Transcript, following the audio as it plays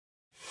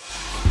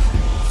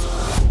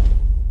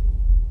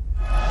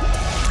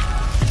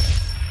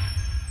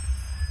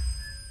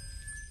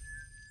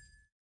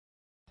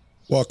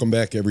Welcome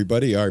back,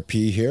 everybody.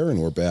 RP here,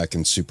 and we're back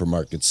in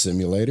Supermarket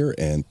Simulator,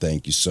 and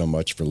thank you so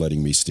much for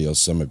letting me steal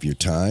some of your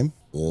time.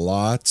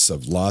 Lots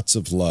of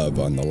love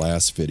on the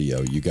last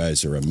video. You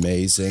guys are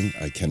amazing.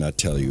 I cannot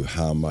tell you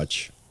how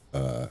much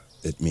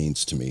it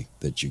means to me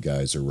that you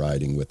guys are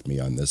riding with me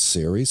on this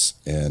series,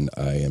 and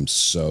I am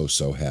so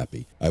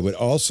happy. I would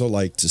also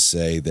like to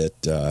say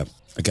that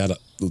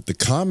the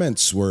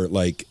comments were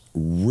like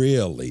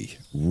really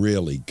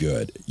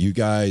good. You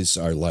guys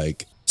are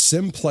like,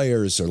 sim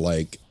players are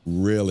like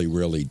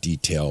really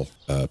detail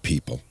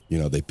people. You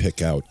know, they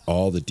pick out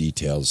all the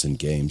details in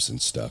games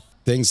and stuff.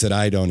 Things that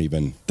I don't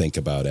even think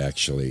about,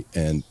 actually.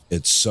 And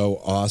it's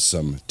so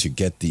awesome to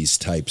get these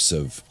types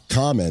of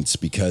comments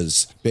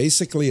because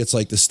basically it's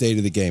like the state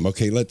of the game.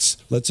 Okay, let's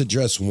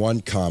address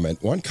one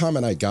comment. One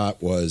comment I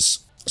got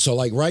was, so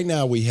like right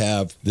now we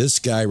have this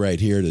guy right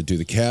here to do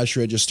the cash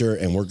register,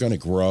 and we're going to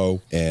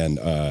grow, and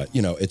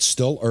you know, it's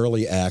still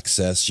early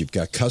access. You've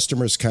got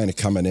customers kind of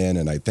coming in,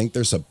 and I think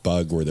there's a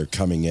bug where they're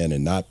coming in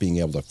and not being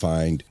able to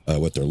find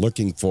what they're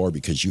looking for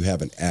because you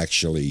haven't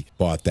actually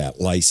bought that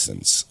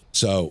license.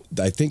 So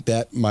I think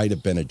that might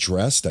have been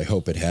addressed. I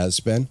hope it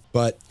has been.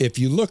 But if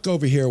you look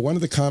over here, one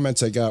of the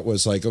comments I got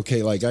was like,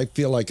 okay, like I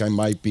feel like I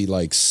might be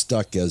like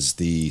stuck as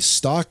the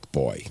stock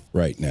boy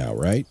right now,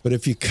 right? But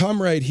if you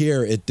come right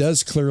here, it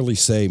does clearly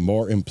say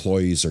more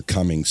employees are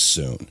coming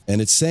soon. And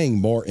it's saying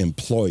more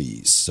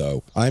employees.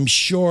 So I'm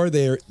sure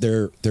they're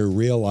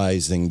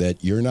realizing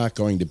that you're not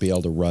going to be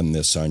able to run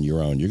this on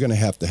your own. You're going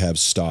to have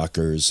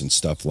stalkers and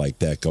stuff like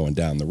that going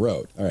down the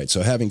road. All right,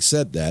 so having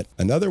said that,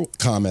 another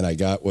comment I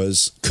got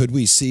was, could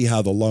we see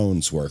how the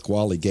loans work?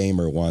 Wally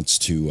Gamer wants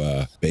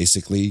to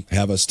basically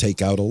have us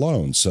take out a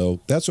loan. So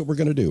that's what we're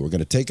going to do. We're going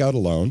to take out a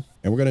loan,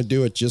 and we're going to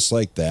do it just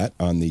like that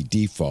on the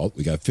default.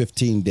 We got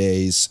 15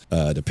 days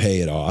to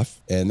pay it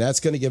off, and that's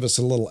going to give us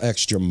a little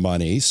extra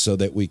money so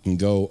that we can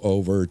go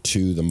over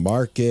to the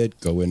market,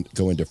 go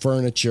into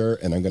furniture,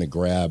 and I'm going to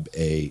grab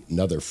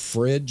another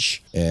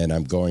fridge, and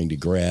I'm going to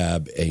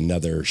grab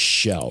another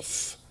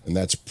shelf, and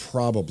that's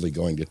probably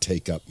going to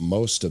take up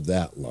most of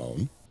that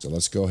loan. So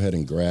let's go ahead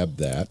and grab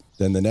that.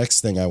 Then the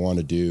next thing I want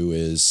to do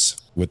is,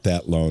 with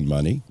that loan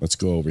money, let's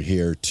go over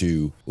here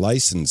to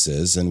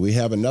licenses, and we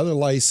have another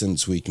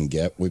license we can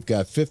get. We've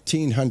got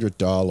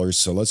 $1,500,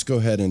 so let's go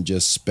ahead and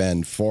just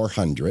spend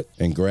 $400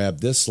 and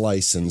grab this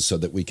license so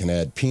that we can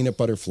add peanut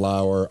butter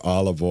flour,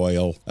 olive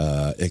oil,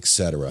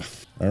 etc.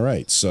 All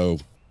right, so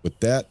with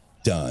that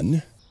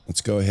done,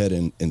 let's go ahead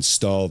and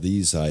install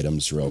these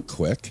items real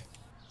quick.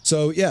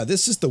 So yeah,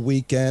 this is the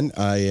weekend.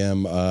 I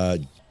am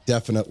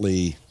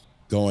definitely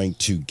going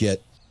to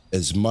get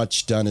as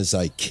much done as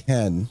I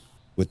can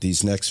with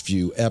these next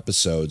few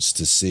episodes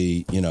to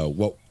see, you know,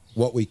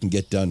 what we can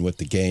get done with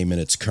the game in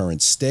its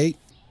current state.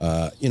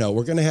 You know,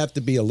 we're going to have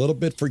to be a little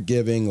bit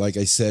forgiving. Like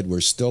I said, we're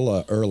still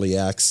an early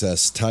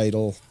access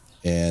title,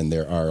 and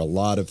there are a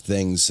lot of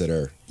things that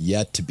are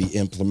yet to be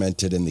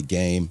implemented in the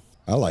game.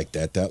 I like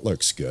that. That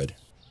looks good.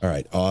 All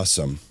right,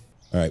 awesome.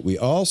 All right, we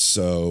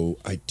also,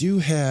 I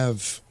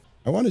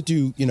want to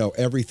do, you know,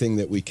 everything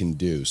that we can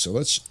do. So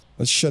let's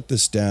shut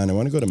this down. I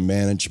want to go to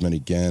management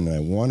again. I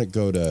want to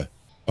go to,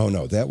 oh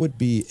no, that would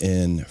be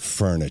in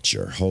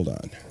furniture. Hold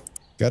on.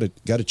 Got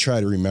to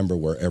try to remember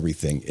where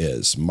everything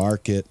is.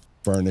 Market,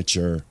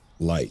 furniture,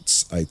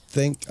 lights. I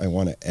think I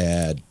want to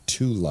add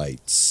 2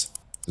 lights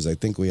because I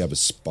think we have a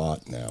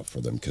spot now for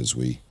them because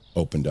we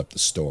opened up the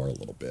store a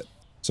little bit.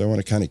 So I want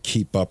to kind of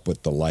keep up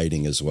with the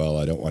lighting as well.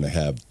 I don't want to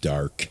have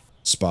dark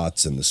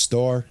spots in the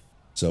store.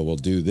 So we'll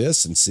do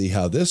this and see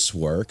how this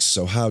works.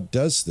 So how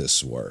does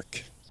this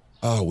work?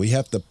 Oh, we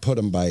have to put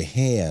them by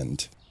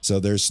hand. So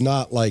there's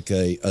not like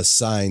a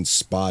assigned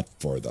spot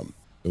for them.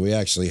 We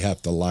actually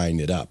have to line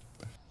it up.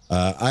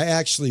 I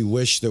actually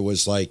wish there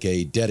was like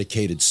a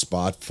dedicated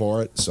spot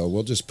for it. So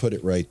we'll just put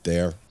it right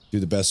there.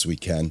 Do the best we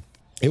can.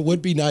 It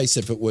would be nice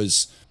if it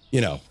was, you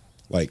know,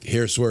 like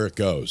here's where it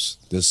goes.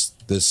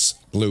 This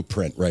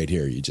blueprint right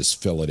here. You just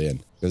fill it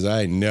in. Because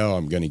I know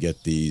I'm going to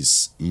get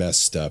these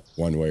messed up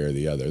one way or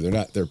the other.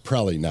 They're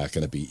probably not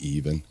going to be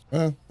even.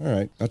 Well, all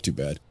right. Not too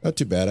bad. Not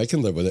too bad. I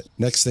can live with it.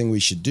 Next thing we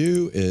should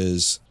do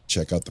is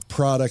check out the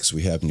products.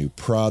 We have new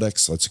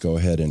products. Let's go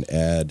ahead and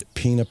add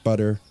peanut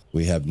butter.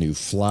 We have new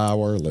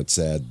flour. Let's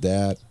add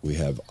that. We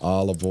have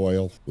olive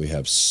oil. We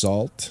have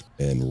salt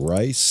and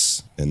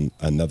rice and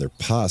another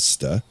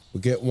pasta.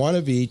 We'll get one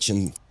of each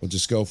and we'll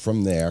just go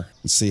from there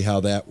and see how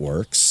that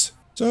works.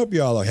 So I hope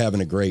you all are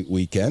having a great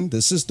weekend.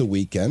 This is the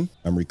weekend.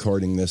 I'm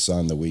recording this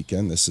on the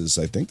weekend. I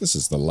think this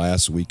is the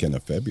last weekend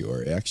of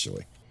February,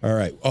 actually. All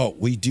right. Oh,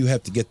 we do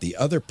have to get the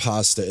other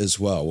pasta as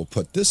well. We'll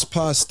put this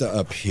pasta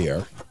up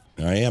here.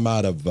 I am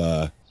out of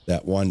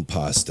that one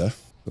pasta.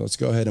 So let's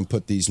go ahead and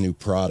put these new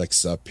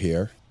products up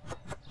here.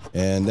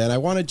 And then I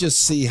want to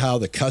just see how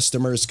the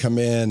customers come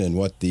in and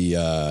what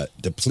the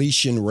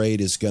depletion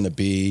rate is going to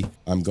be.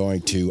 I'm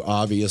going to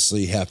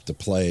obviously have to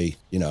play,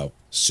 you know,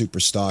 super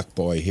stock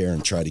boy here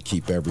and try to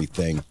keep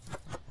everything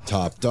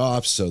topped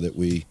off so that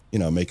we, you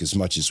know, make as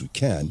much as we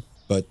can.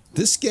 But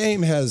this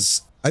game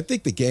has, I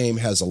think the game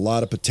has a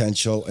lot of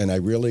potential, and I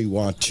really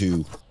want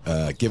to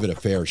give it a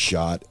fair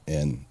shot.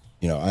 And,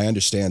 you know, I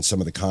understand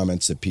some of the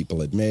comments that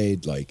people had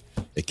made, like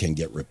it can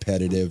get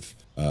repetitive.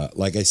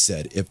 Like I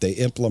said, if they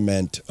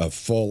implement a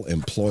full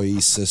employee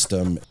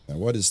system, now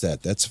what is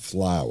that? That's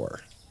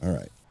flour. All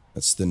right,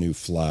 that's the new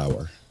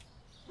flour.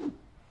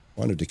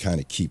 Wanted to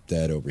kind of keep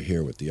that over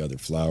here with the other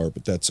flour,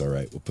 but that's all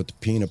right. We'll put the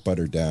peanut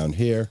butter down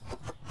here.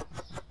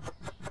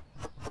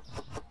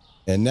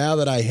 And now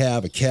that I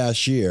have a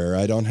cashier,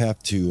 I don't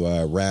have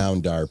to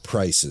round our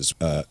prices.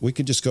 We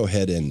can just go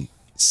ahead and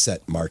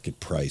set market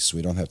price.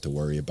 We don't have to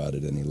worry about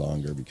it any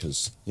longer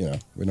because, you know,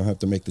 we don't have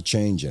to make the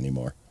change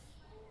anymore.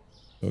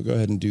 So we'll go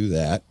ahead and do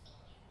that.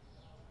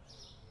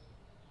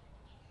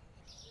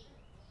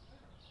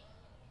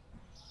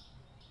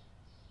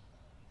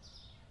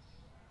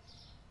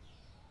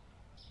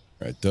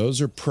 All right,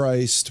 those are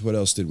priced. What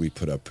else did we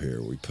put up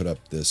here? We put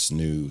up this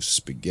new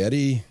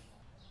spaghetti.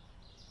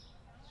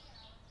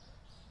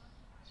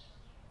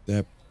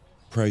 That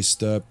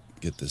priced up.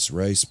 Get this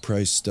rice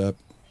priced up.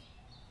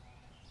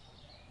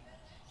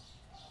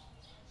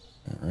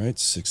 All right,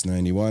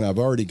 $6.91. I've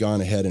already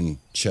gone ahead and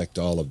checked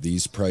all of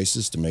these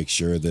prices to make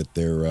sure that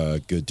they're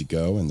good to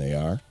go, and they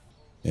are.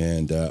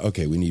 And,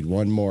 okay, we need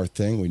one more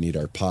thing. We need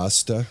our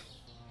pasta.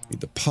 We need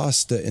the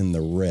pasta in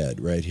the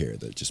red right here.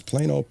 The just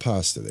plain old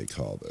pasta, they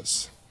call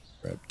this.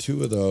 Grab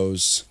 2 of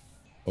those,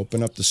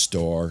 open up the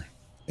store,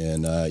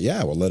 and,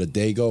 yeah, we'll let a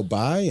day go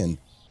by and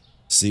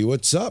see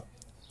what's up,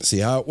 see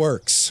how it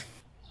works.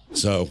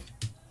 So,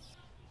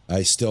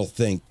 I still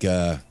think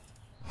the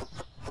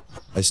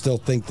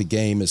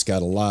game has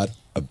got a lot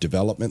of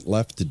development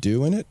left to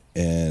do in it,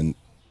 and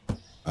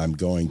I'm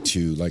going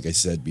to, like I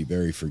said, be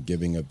very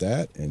forgiving of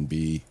that and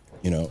be,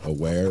 you know,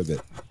 aware that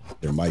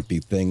there might be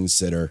things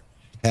that are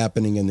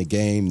happening in the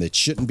game that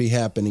shouldn't be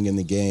happening in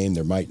the game.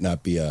 There might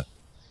not be a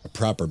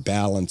proper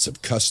balance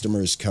of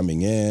customers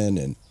coming in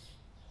and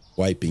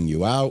wiping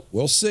you out.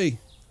 We'll see.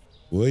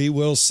 We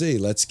will see.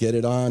 Let's get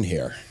it on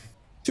here.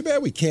 Too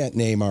bad we can't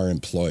name our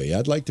employee.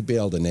 I'd like to be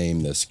able to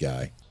name this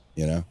guy,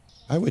 you know.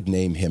 I would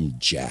name him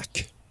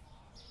Jack.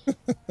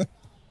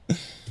 I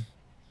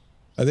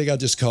think I'll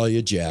just call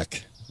you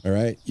Jack. All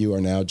right, you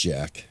are now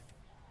Jack.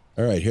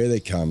 All right, here they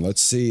come.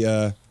 Let's see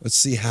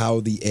how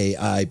the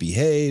AI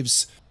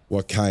behaves.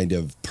 What kind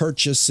of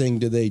purchasing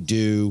do they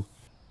do?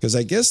 Because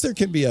I guess there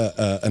can be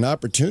an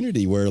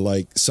opportunity where,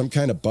 like, some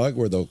kind of bug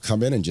where they'll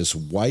come in and just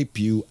wipe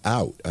you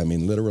out. I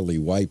mean, literally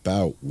wipe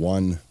out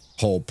one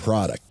whole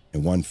product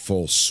in one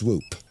full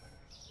swoop.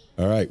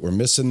 All right, we're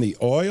missing the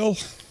oil.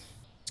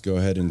 Let's go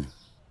ahead and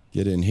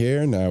get in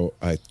here. Now,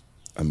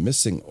 I'm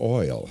missing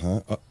oil,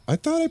 huh? I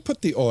thought I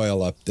put the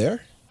oil up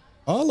there.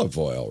 Olive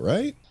oil,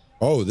 right?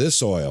 Oh,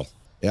 this oil.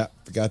 Yeah,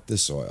 forgot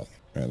this oil.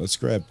 All right, let's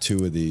grab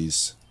 2 of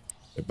these.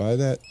 Did I buy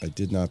that? I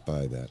did not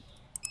buy that.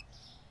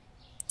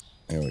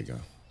 There we go.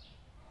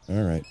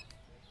 All right.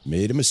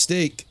 Made a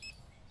mistake.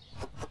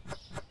 All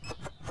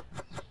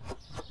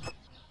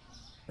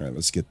right,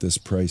 let's get this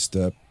priced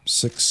up.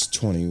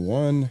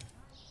 $6.21.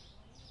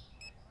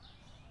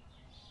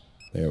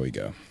 There we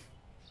go.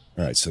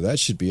 All right, so that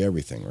should be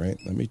everything, right?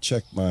 Let me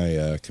check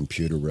my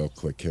computer real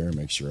quick here.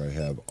 Make sure I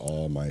have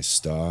all my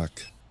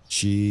stock.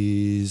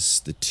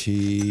 Cheese, the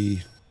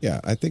tea. Yeah,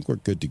 I think we're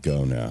good to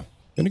go now.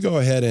 I'm going to go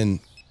ahead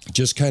and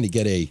just kind of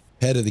get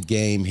ahead of the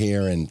game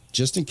here. And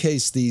just in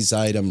case these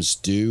items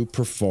do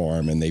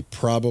perform, and they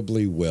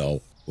probably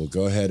will, we'll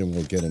go ahead and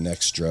we'll get an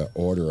extra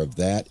order of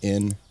that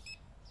in.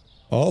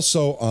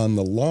 Also on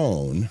the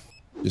loan,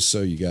 just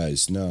so you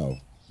guys know,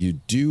 you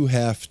do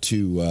have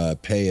to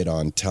pay it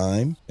on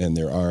time, and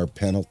there are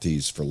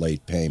penalties for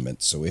late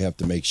payment. So we have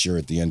to make sure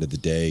at the end of the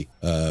day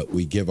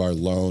we give our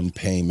loan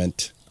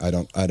payment. I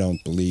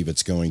don't believe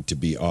it's going to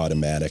be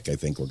automatic. I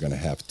think we're going to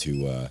have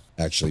to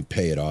actually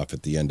pay it off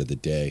at the end of the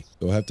day.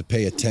 So we'll have to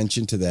pay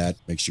attention to that.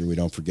 Make sure we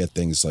don't forget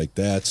things like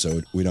that, so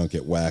we don't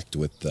get whacked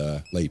with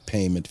late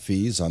payment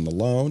fees on the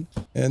loan.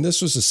 And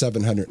this was a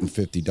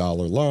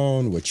 $750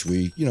 loan, which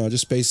we, you know,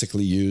 just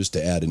basically used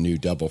to add a new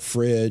double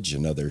fridge,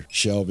 another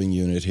shelving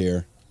unit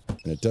here.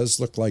 And it does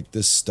look like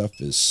this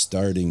stuff is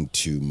starting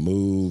to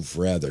move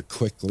rather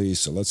quickly.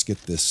 So let's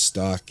get this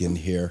stock in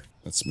here.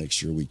 Let's make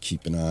sure we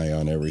keep an eye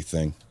on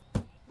everything.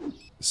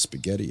 The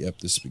spaghetti, yep,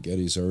 the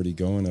spaghetti's already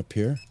going up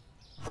here.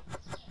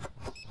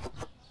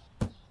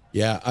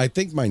 Yeah, I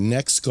think my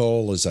next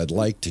goal is I'd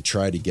like to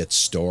try to get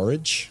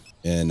storage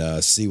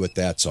and see what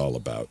that's all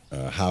about,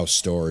 how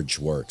storage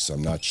works.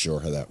 I'm not sure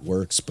how that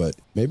works, but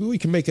maybe we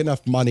can make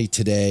enough money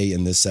today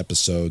in this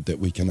episode that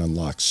we can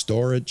unlock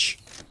storage.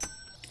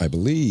 I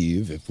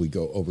believe if we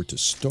go over to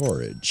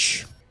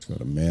storage, let's go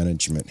to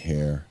management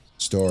here.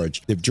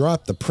 Storage. They've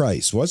dropped the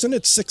price. Wasn't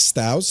it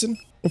 6,000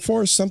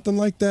 before, something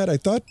like that? I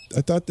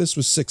thought this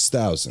was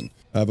 6,000.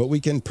 But we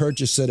can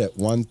purchase it at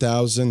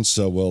 1,000.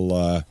 So we'll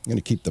I'm going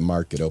to keep the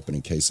market open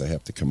in case I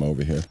have to come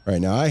over here. All right,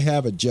 now I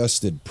have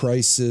adjusted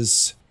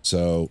prices,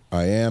 so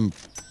I am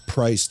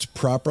priced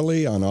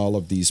properly on all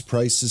of these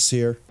prices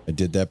here. I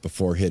did that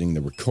before hitting the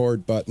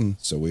record button,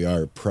 so we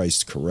are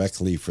priced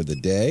correctly for the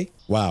day.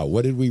 Wow,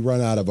 what did we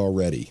run out of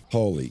already?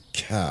 Holy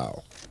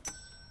cow.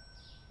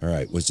 All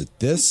right, was it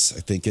this?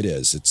 I think it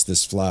is. It's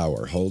this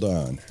flour. Hold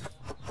on.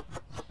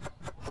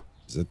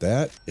 Is it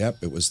that? Yep,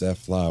 it was that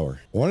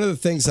flour. One of the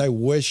things I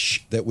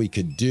wish that we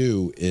could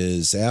do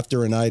is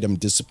after an item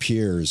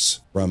disappears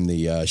from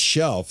the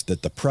shelf,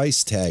 that the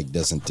price tag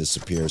doesn't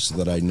disappear so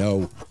that I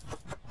know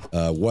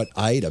what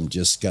item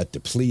just got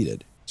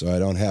depleted. So I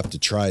don't have to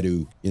try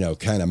to,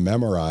 kind of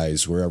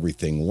memorize where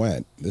everything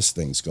went. This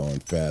thing's going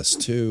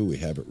fast too. We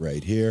have it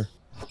right here.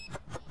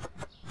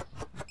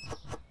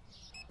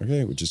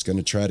 Okay, we're just going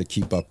to try to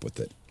keep up with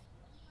it.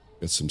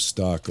 Got some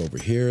stock over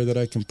here that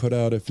I can put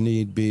out if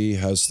need be.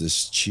 How's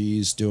this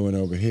cheese doing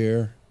over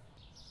here?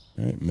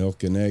 All right,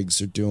 milk and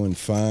eggs are doing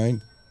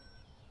fine.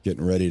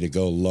 Getting ready to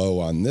go low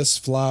on this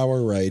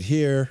flour right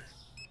here.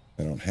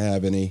 I don't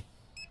have any.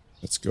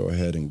 Let's go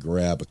ahead and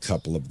grab a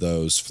couple of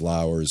those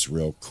flours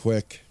real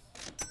quick.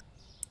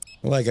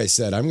 Like I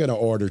said, I'm going to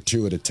order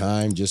 2 at a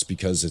time just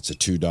because it's a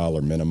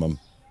 $2 minimum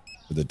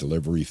for the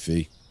delivery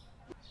fee.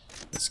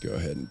 Let's go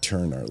ahead and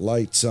turn our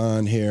lights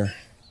on here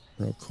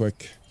real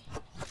quick.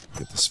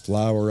 Get this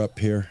flour up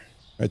here.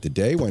 All right, the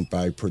day went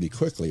by pretty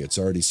quickly. It's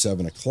already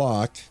 7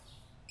 o'clock.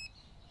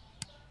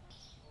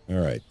 All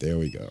right, there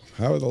we go.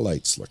 How are the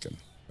lights looking?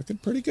 Looking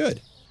pretty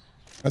good.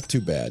 Not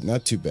too bad,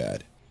 not too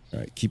bad. All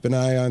right, keep an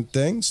eye on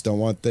things. Don't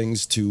want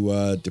things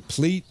to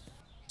deplete.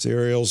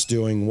 Cereal's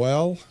doing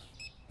well.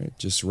 It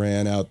just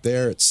ran out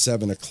there at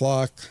 7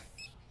 o'clock.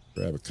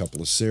 Grab a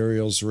couple of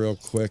cereals real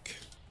quick.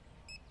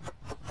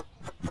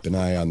 Keep an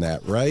eye on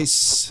that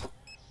rice.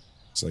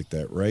 Looks like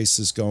that rice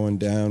is going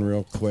down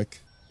real quick.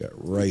 Got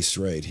rice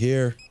right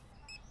here.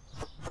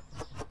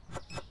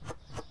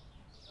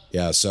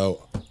 Yeah,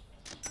 so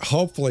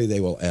hopefully they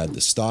will add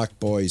the stock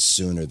boys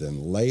sooner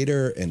than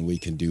later, and we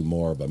can do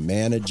more of a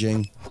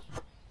managing.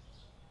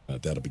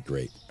 That'll be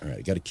great. All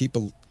right, got to keep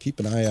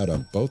an eye out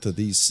on both of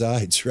these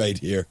sides right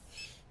here.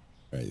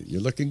 All right,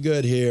 you're looking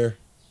good here.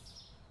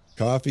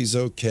 Coffee's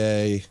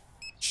okay.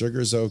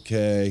 Sugar's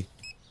okay.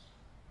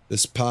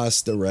 This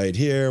pasta right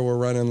here we're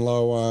running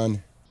low on.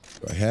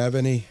 Do I have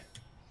any?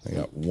 I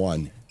got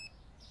 1.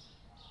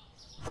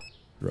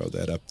 Throw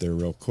that up there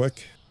real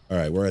quick. All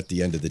right, we're at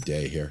the end of the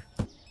day here.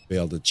 Be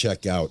able to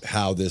check out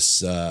how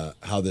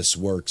this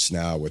works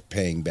now with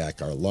paying back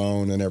our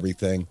loan and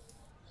everything.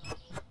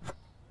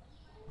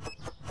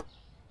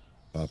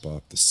 Pop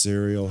off the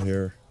cereal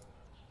here.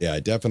 Yeah, I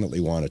definitely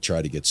want to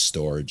try to get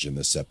storage in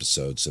this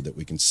episode so that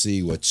we can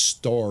see what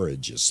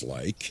storage is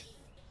like.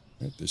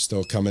 Right, they're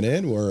still coming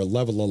in. We're at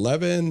level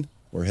 11.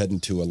 We're heading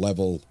to a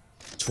level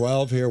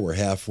 12 here. We're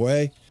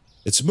halfway.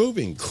 It's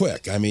moving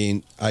quick. I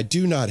mean, I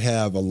do not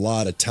have a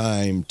lot of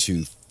time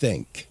to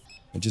think.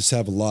 I just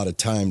have a lot of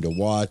time to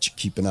watch,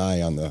 keep an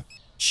eye on the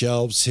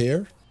shelves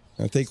here.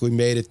 I think we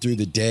made it through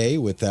the day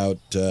without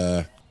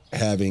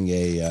having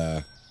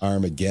a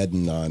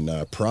Armageddon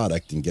on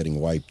product and getting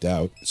wiped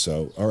out.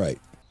 So, all right.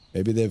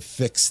 Maybe they've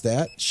fixed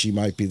that. She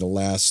might be the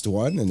last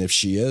one. And if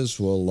she is,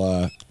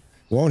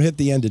 won't hit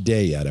the end of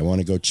day yet. I want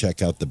to go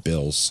check out the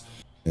bills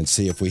and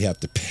see if we have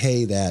to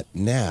pay that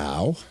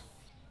now.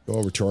 Go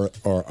over to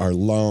our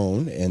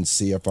loan and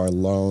see if our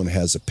loan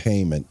has a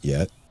payment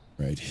yet.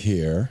 Right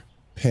here.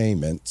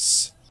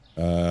 Payments.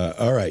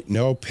 All right,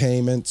 no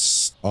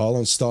payments. All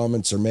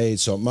installments are made,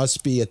 so it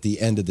must be at the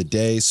end of the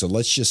day. So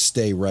let's just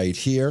stay right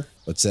here.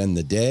 Let's end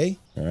the day.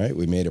 All right,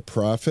 we made a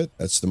profit.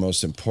 That's the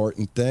most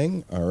important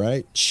thing. All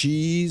right,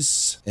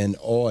 cheese and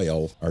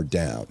oil are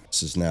down.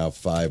 This is now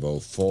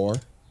 504.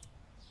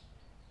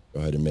 Go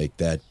ahead and make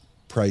that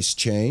price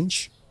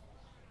change.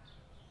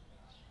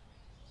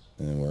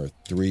 And we're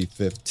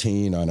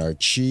 315 on our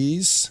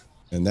cheese.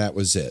 And that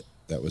was it.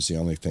 That was the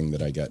only thing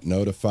that I got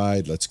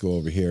notified. Let's go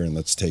over here and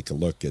let's take a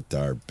look at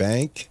our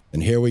bank.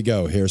 And here we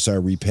go. Here's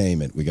our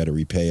repayment. We got to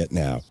repay it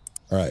now.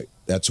 All right.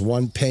 That's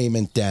 1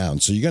 payment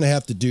down. So you're going to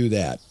have to do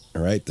that.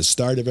 All right. The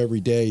start of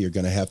every day, you're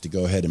going to have to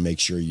go ahead and make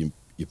sure you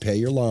pay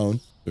your loan.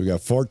 We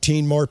got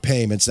 14 more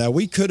payments. Now,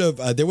 we could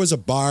have, there was a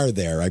bar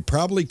there. I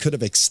probably could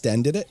have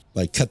extended it,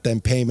 like cut them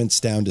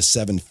payments down to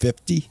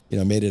 750,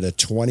 made it a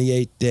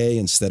 28-day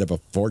instead of a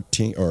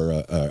 14 or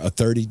a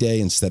 30-day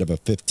instead of a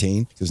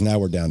 15, because now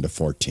we're down to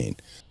 14.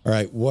 All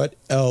right, what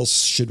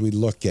else should we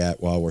look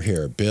at while we're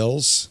here?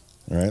 Bills.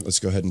 All right, let's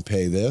go ahead and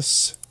pay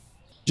this.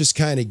 Just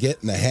kind of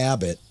get in the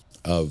habit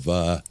of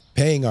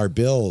paying our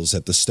bills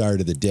at the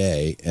start of the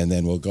day, and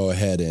then we'll go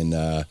ahead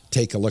and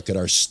take a look at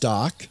our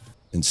stock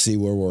and see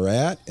where we're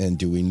at, and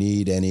do we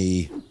need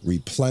any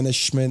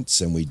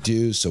replenishments? And we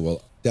do, so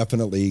we'll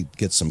definitely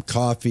get some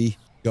coffee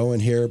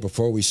going here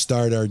before we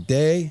start our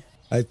day.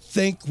 I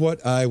think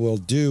what I will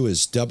do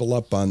is double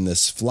up on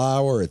this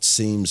flour. It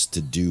seems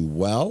to do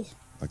well.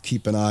 I'll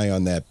keep an eye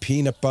on that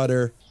peanut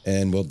butter,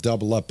 and we'll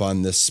double up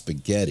on this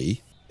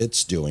spaghetti.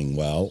 It's doing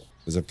well,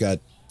 because I've got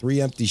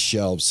 3 empty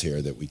shelves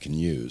here that we can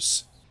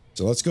use.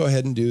 So let's go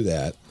ahead and do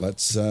that.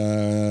 Let's,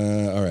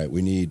 all right,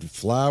 we need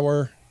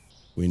flour.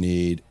 We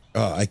need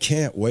I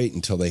can't wait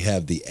until they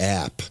have the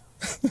app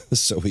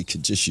so we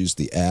could just use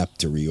the app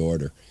to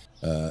reorder.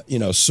 You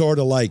know, sort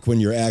of like when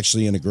you're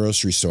actually in a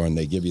grocery store and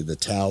they give you the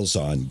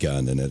Talzon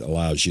gun and it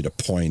allows you to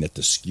point at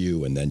the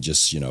SKU and then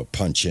just, you know,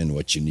 punch in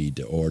what you need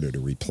to order to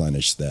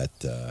replenish that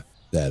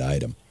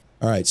item.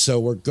 All right, so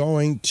we're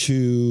going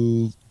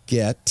to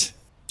get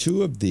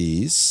 2 of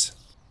these,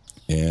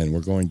 and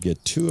we're going to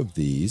get 2 of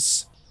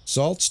these.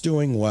 Salt's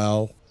doing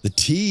well. The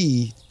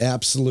tea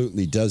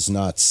absolutely does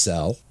not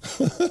sell.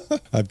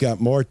 I've got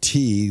more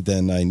tea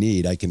than I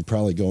need. I can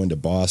probably go into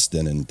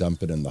Boston and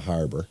dump it in the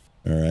harbor.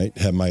 All right,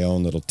 have my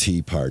own little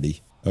tea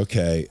party.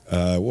 Okay,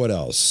 what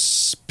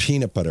else?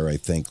 Peanut butter, I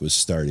think, was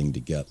starting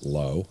to get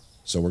low.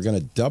 So we're going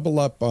to double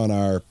up on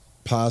our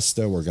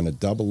pasta. We're going to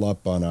double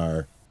up on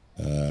our,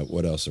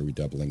 what else are we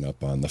doubling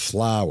up on? The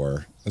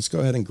flour. Let's go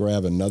ahead and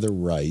grab another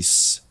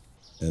rice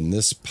and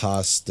this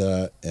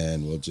pasta,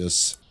 and we'll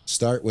just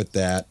start with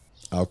that.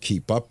 I'll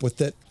keep up with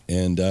it,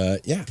 and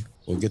yeah,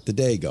 we'll get the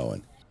day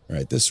going. All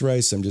right, this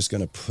rice I'm just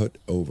going to put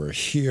over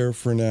here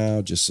for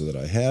now, just so that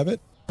I have it.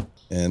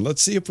 And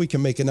let's see if we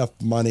can make enough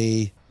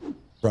money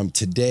from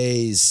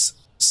today's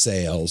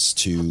sales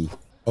to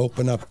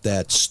open up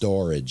that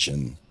storage,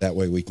 and that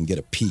way we can get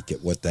a peek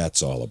at what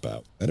that's all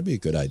about. That'd be a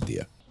good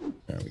idea. All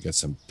right, we got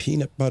some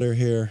peanut butter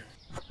here.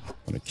 I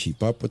want to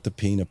keep up with the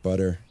peanut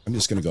butter. I'm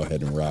just going to go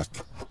ahead and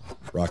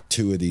rock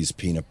 2 of these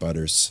peanut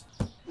butters.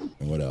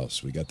 And what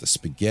else? We got the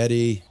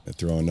spaghetti. I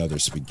throw another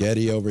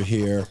spaghetti over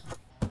here.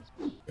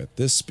 Got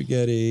this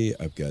spaghetti.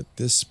 I've got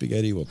this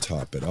spaghetti. We'll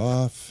top it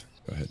off.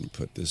 Go ahead and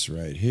put this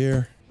right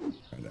here.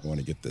 And I want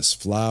to get this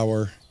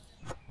flour.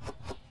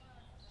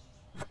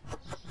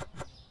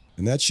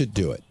 And that should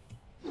do it.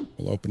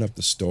 We'll open up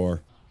the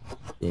store.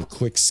 Do a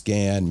quick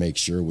scan. Make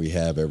sure we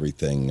have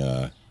everything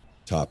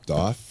topped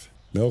off.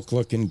 Milk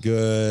looking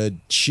good.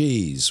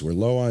 Cheese. We're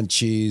low on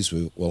cheese.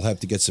 We'll have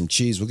to get some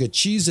cheese. We'll get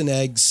cheese and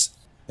eggs.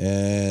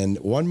 And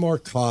 1 more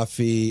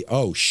coffee.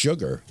 Oh,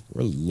 sugar.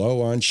 We're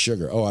low on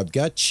sugar. Oh, I've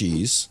got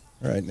cheese.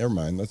 All right, never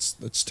mind.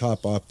 Let's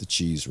top off the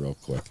cheese real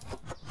quick.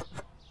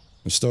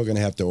 I'm still going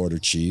to have to order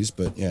cheese,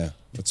 but yeah,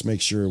 let's make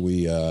sure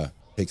we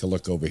take a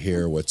look over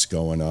here what's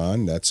going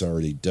on. That's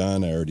already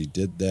done. I already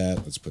did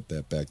that. Let's put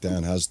that back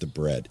down. How's the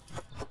bread?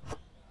 All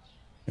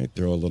right,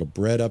 throw a little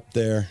bread up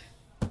there.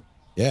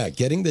 Yeah,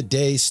 getting the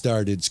day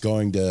started is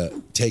going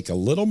to take a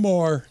little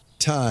more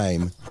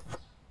time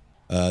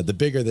the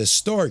bigger this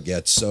store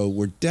gets, so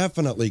we're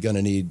definitely going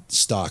to need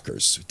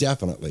stalkers.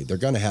 Definitely. They're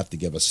going to have to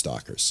give us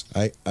stalkers.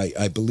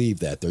 I believe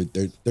that.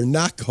 They're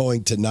not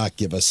going to not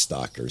give us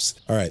stalkers.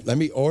 All right, let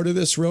me order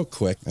this real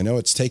quick. I know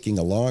it's taking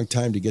a long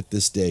time to get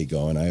this day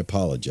going. I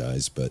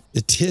apologize, but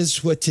it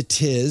is what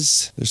it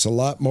is. There's a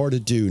lot more to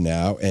do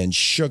now, and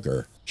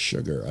sugar.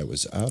 Sugar. I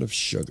was out of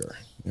sugar.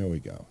 There we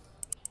go.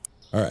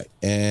 All right,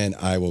 and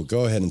I will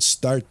go ahead and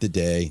start the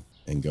day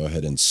and go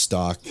ahead and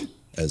stock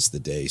as the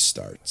day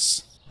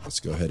starts. Let's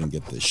go ahead and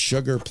get the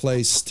sugar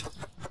placed.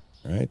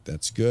 All right,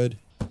 that's good.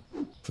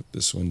 Put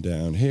this one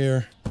down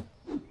here. All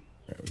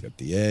right, we got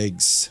the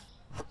eggs.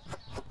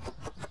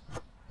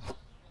 All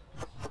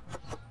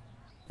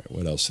right,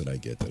 what else did I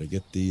get? Did I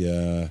get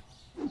the,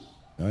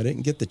 no, I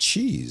didn't get the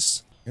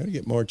cheese. I gotta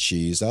get more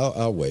cheese.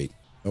 I'll wait.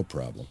 No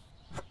problem.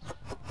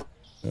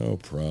 No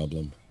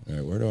problem. All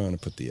right, where do I want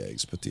to put the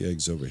eggs? Put the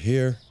eggs over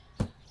here.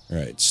 All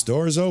right,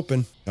 store's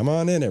open. Come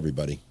on in,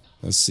 everybody.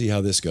 Let's see how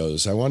this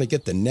goes. I want to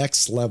get the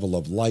next level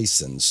of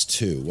license,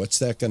 too. What's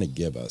that going to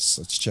give us?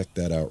 Let's check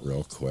that out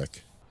real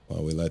quick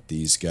while we let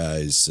these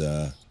guys,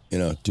 you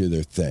know, do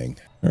their thing.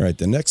 All right,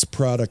 the next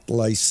product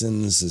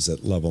license is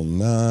at level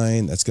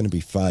 9. That's going to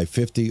be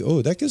 550.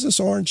 Oh, that gives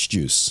us orange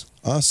juice.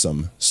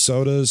 Awesome.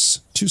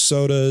 Sodas, 2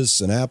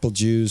 sodas, an apple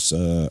juice,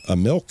 a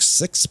milk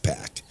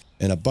 6-pack,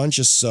 and a bunch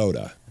of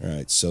soda. All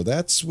right, so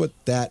that's what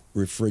that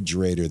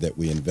refrigerator that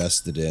we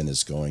invested in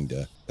is going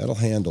to... That'll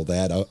handle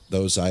that.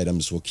 Those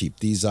items. We'll keep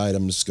these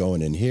items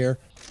going in here.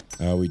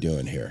 How are we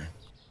doing here?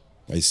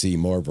 I see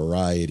more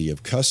variety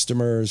of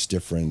customers,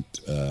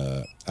 different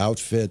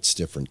outfits,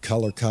 different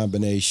color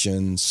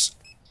combinations.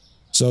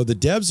 So the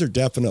devs are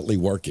definitely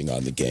working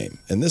on the game.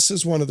 And this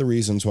is one of the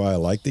reasons why I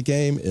like the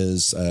game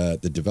is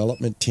the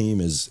development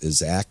team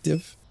is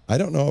active. I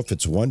don't know if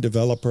it's one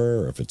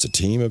developer or if it's a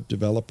team of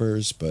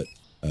developers, but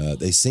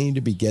they seem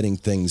to be getting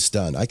things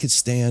done. I could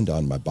stand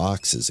on my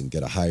boxes and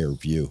get a higher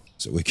view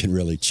so we can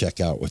really check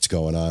out what's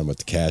going on with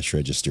the cash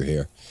register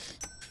here.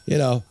 You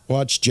know,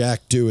 watch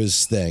Jack do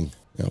his thing.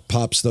 You know,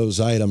 pops those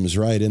items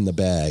right in the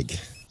bag,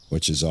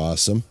 which is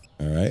awesome.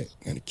 All right,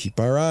 going to keep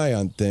our eye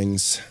on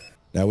things.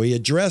 Now, we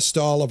addressed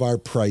all of our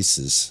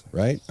prices,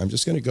 right? I'm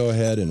just going to go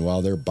ahead and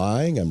while they're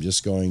buying, I'm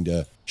just going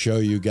to show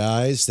you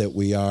guys that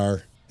we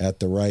are at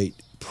the right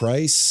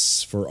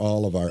price for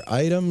all of our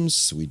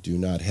items. We do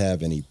not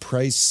have any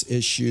price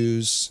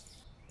issues.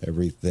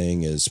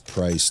 Everything is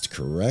priced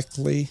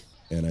correctly.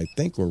 And I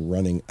think we're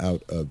running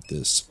out of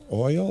this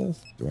oil.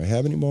 Do I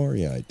have any more?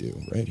 Yeah, I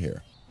do, right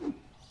here.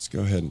 Let's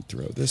go ahead and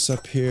throw this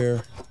up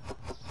here.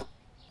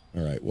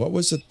 All right, what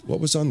was it?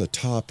 What was on the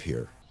top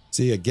here?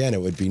 See, again,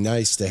 it would be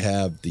nice to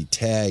have the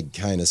tag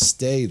kind of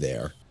stay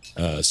there.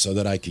 so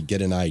that I could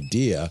get an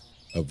idea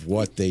of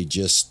what they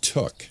just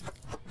took.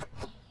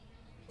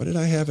 What did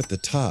I have at the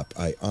top?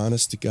 I,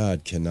 honest to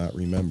God, cannot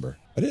remember.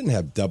 I didn't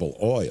have double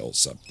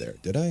oils up there,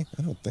 did I?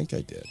 I don't think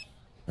I did.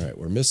 All right,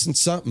 we're missing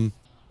something.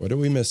 What are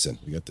we missing?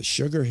 We got the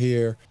sugar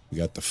here. We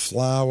got the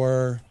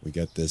flour. We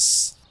got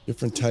this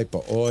different type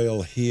of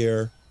oil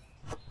here.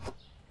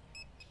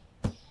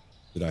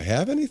 Did I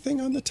have anything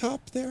on the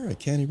top there? I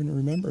can't even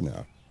remember now.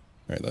 All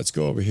right, let's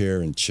go over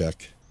here and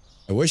check.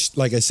 I wish,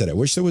 like I said, I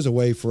wish there was a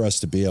way for us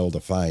to be able to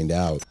find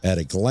out at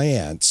a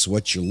glance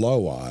what you're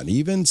low on.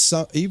 Even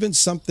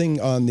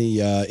something on the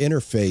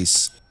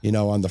interface, you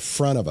know, on the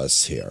front of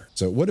us here.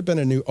 So it would have been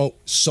a new, oh,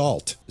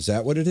 salt. Is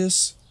that what it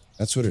is?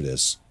 That's what it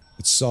is.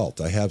 It's salt.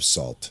 I have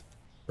salt,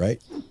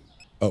 right?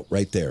 Oh,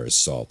 right there is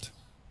salt.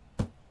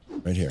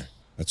 Right here.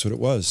 That's what it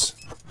was.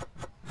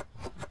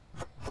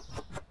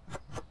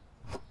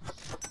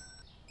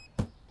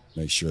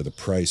 Make sure the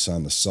price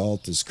on the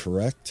salt is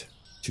correct.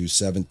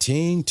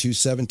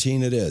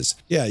 $2.17 it is.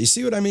 Yeah, you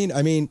see what I mean?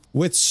 I mean,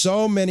 with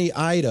so many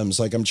items,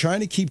 like I'm trying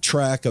to keep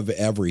track of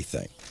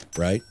everything,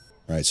 right?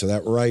 All right, so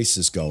that rice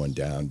is going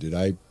down. Did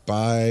I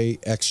buy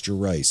extra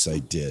rice? I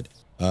did.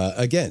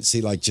 Again,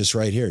 see, like just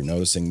right here,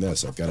 noticing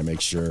this, I've got to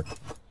make sure,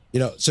 you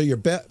know, so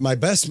my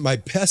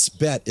best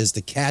bet is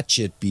to catch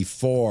it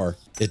before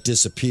it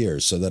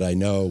disappears so that I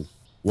know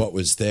what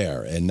was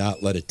there and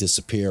not let it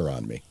disappear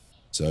on me.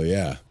 So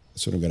yeah,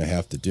 that's what I'm going to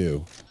have to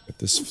do. Get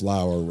this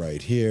flour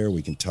right here.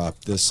 We can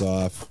top this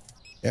off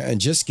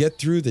and just get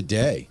through the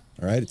day.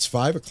 All right, it's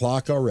 5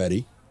 o'clock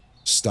already.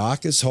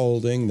 Stock is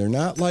holding. They're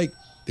not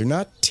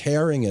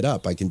tearing it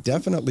up. I can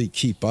definitely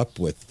keep up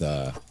with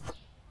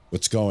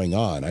what's going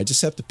on. I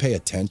just have to pay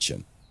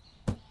attention.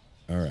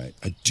 All right.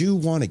 I do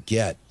want to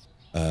get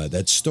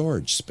that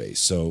storage space.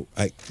 So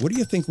what do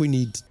you think we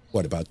need?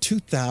 What, about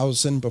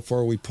 2,000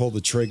 before we pull the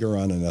trigger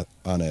on a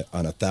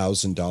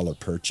 $1,000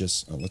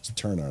 purchase? Oh, let's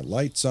turn our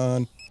lights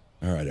on.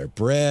 All right. Our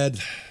bread.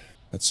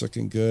 That's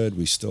looking good.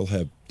 We still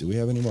have, do we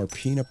have any more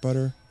peanut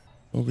butter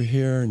over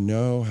here?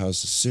 No.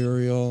 How's the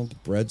cereal? The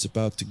bread's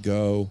about to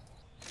go.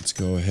 Let's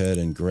go ahead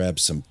and grab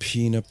some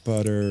peanut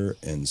butter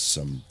and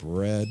some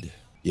bread.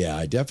 Yeah,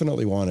 I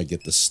definitely want to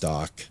get the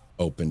stock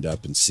opened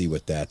up and see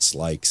what that's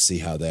like, see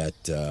how that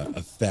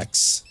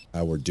affects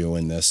how we're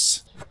doing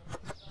this.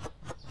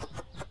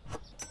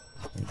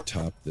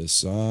 Top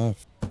this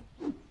off. All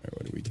right,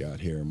 what do we got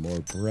here? More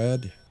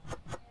bread.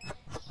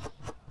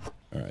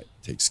 All right,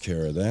 takes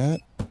care of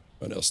that.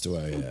 What else do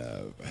I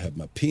have? I have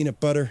my peanut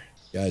butter.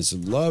 You guys are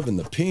loving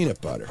the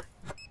peanut butter.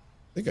 I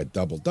think I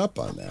doubled up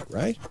on that,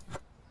 right?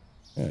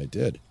 Yeah, I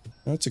did.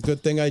 That's a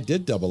good thing I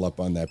did double up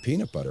on that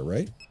peanut butter,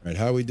 right? All right,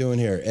 how are we doing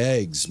here?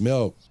 Eggs,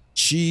 milk,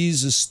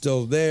 cheese is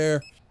still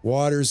there.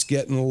 Water's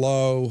getting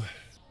low.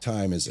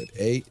 Time is at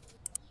 8.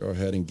 Go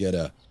ahead and get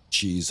a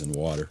cheese and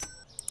water.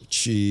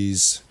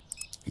 Cheese,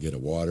 get a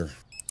water.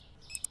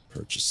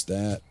 Purchase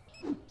that.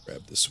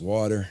 Grab this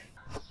water.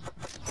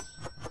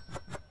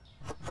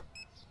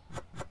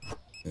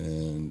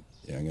 And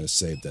yeah, I'm going to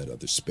save that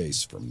other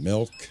space for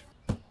milk.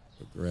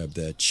 Grab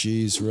that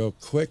cheese real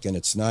quick, and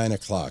it's 9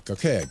 o'clock.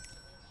 Okay,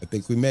 I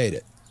think we made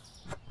it.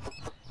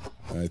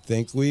 I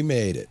think we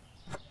made it.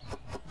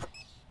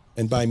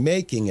 And by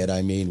making it,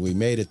 I mean we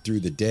made it through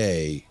the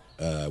day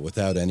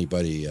without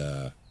anybody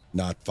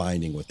not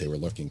finding what they were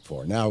looking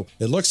for. Now,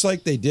 it looks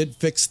like they did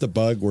fix the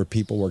bug where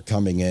people were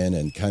coming in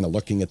and kind of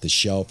looking at the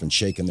shelf and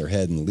shaking their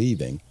head and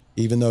leaving,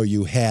 even though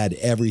you had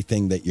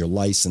everything that your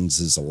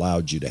licenses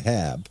allowed you to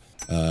have.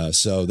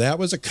 So that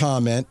was a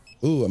comment.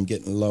 Ooh, I'm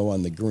getting low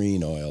on the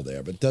green oil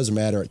there, but it doesn't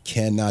matter. It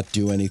cannot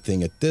do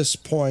anything at this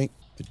point.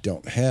 I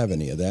don't have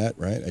any of that,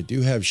 right? I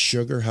do have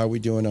sugar. How are we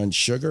doing on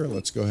sugar?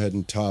 Let's go ahead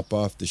and top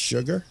off the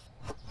sugar.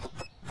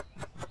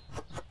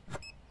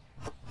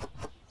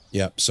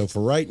 Yep, so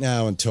for right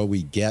now, until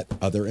we get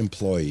other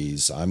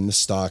employees, I'm the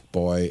stock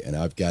boy, and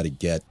I've got to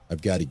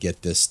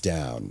get this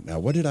down. Now,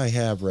 what did I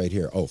have right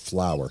here? Oh,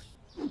 flour.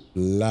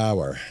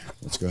 Flour.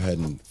 Let's go ahead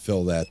and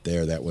fill that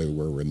there. That way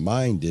we're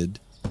reminded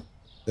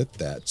that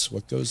that's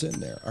what goes in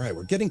there. All right,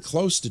 we're getting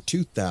close to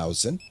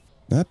 2,000.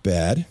 Not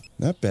bad,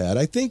 not bad.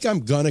 I think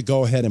I'm gonna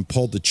go ahead and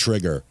pull the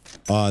trigger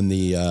on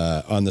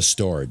the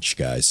storage,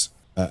 guys.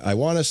 I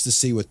want us to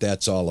see what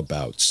that's all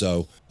about.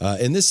 So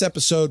in this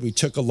episode, we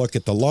took a look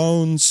at the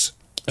loans.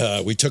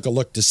 We took a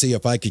look to see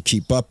if I could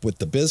keep up with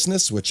the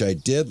business, which I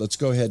did. Let's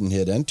go ahead and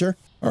hit enter.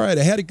 All right,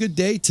 I had a good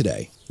day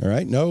today. All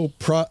right, no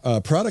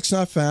products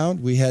not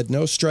found. We had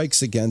no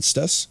strikes against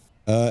us.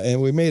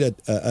 And we made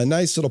a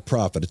nice little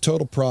profit, a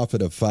total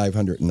profit of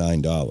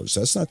 $509.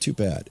 That's not too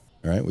bad.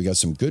 All right, we got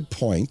some good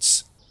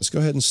points. Let's go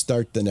ahead and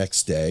start the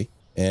next day.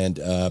 And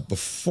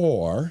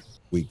before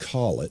we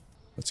call it,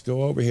 let's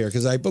go over here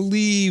because I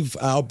believe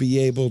I'll be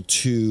able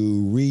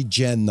to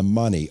regen the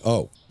money.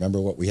 Oh, remember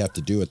what we have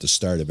to do at the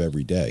start of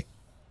every day.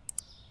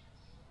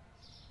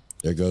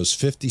 There goes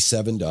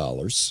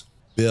 $57.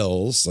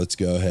 Bills, let's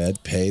go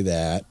ahead, pay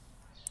that.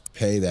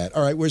 Pay that.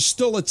 All right, we're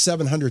still at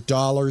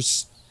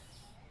 $700.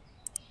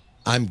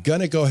 I'm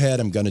going to go ahead.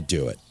 I'm going to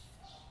do it.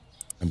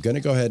 I'm going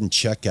to go ahead and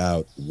check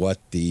out what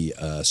the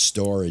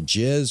storage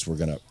is. We're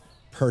going to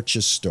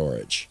purchase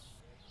storage.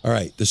 All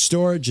right, the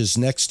storage is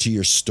next to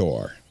your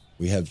store.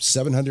 We have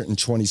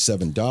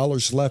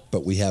 $727 left,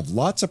 but we have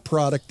lots of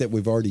product that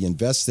we've already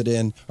invested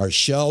in. Our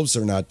shelves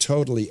are not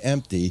totally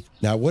empty.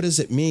 Now, what does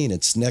it mean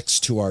it's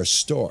next to our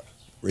store?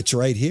 It's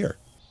right here.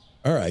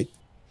 All right.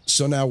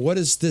 So now what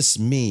does this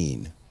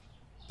mean?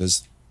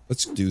 Let's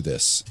do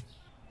this.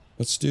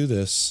 Let's do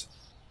this.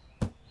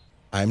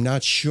 I'm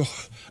not sure.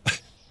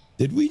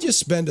 Did we just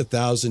spend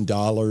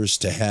 $1,000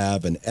 to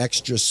have an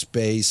extra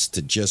space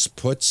to just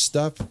put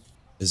stuff?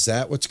 Is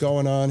that what's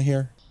going on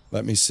here?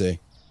 Let me see.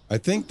 I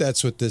think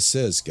that's what this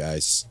is,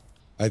 guys.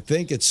 I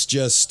think it's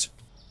just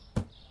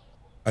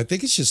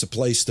a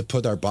place to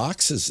put our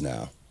boxes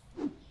now.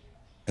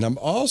 And I'm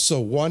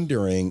also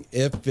wondering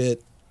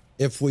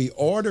if we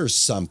order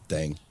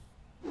something,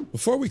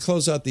 before we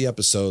close out the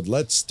episode,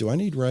 do I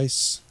need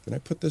rice? Can I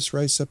put this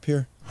rice up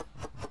here?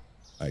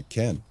 I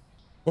can.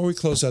 Before we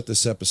close out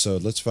this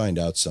episode, let's find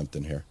out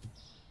something here.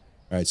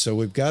 All right, so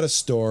we've got a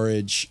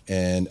storage,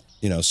 and,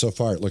 so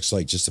far it looks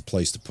like just a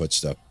place to put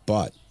stuff.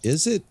 But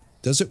does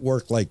it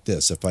work like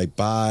this? If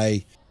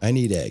I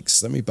need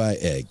eggs. Let me buy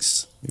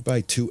eggs. Let me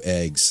buy 2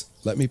 eggs.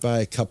 Let me buy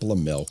a couple of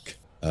milk.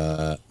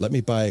 Let me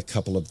buy a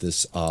couple of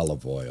this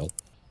olive oil.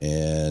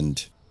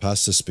 And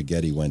pasta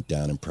spaghetti went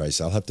down in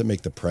price. I'll have to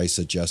make the price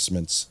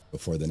adjustments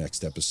before the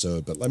next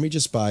episode. But let me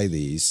just buy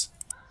these.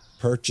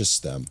 Purchase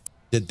them.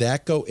 Did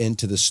that go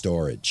into the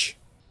storage?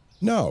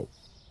 No.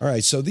 All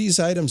right, so these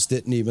items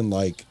didn't even,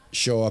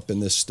 show up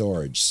in this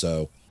storage.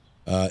 So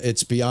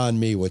it's beyond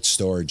me what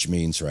storage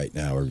means right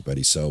now,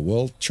 everybody. So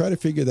we'll try to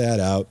figure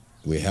that out.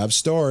 We have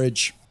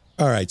storage.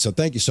 All right, so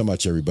thank you so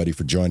much, everybody,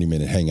 for joining me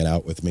and hanging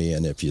out with me.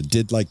 And if you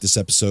did like this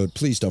episode,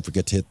 please don't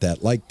forget to hit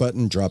that like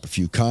button, drop a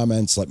few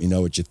comments, let me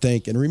know what you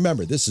think. And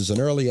remember, this is an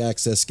early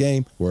access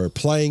game. We're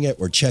playing it,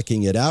 we're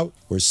checking it out,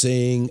 we're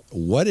seeing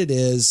what it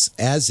is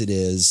as it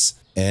is,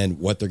 and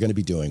what they're going to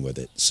be doing with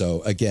it.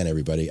 So again,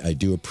 everybody, I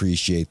do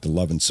appreciate the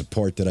love and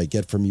support that I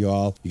get from you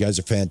all. You guys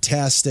are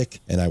fantastic,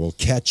 and I will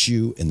catch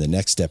you in the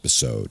next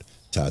episode.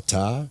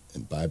 Ta-ta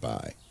and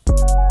bye-bye.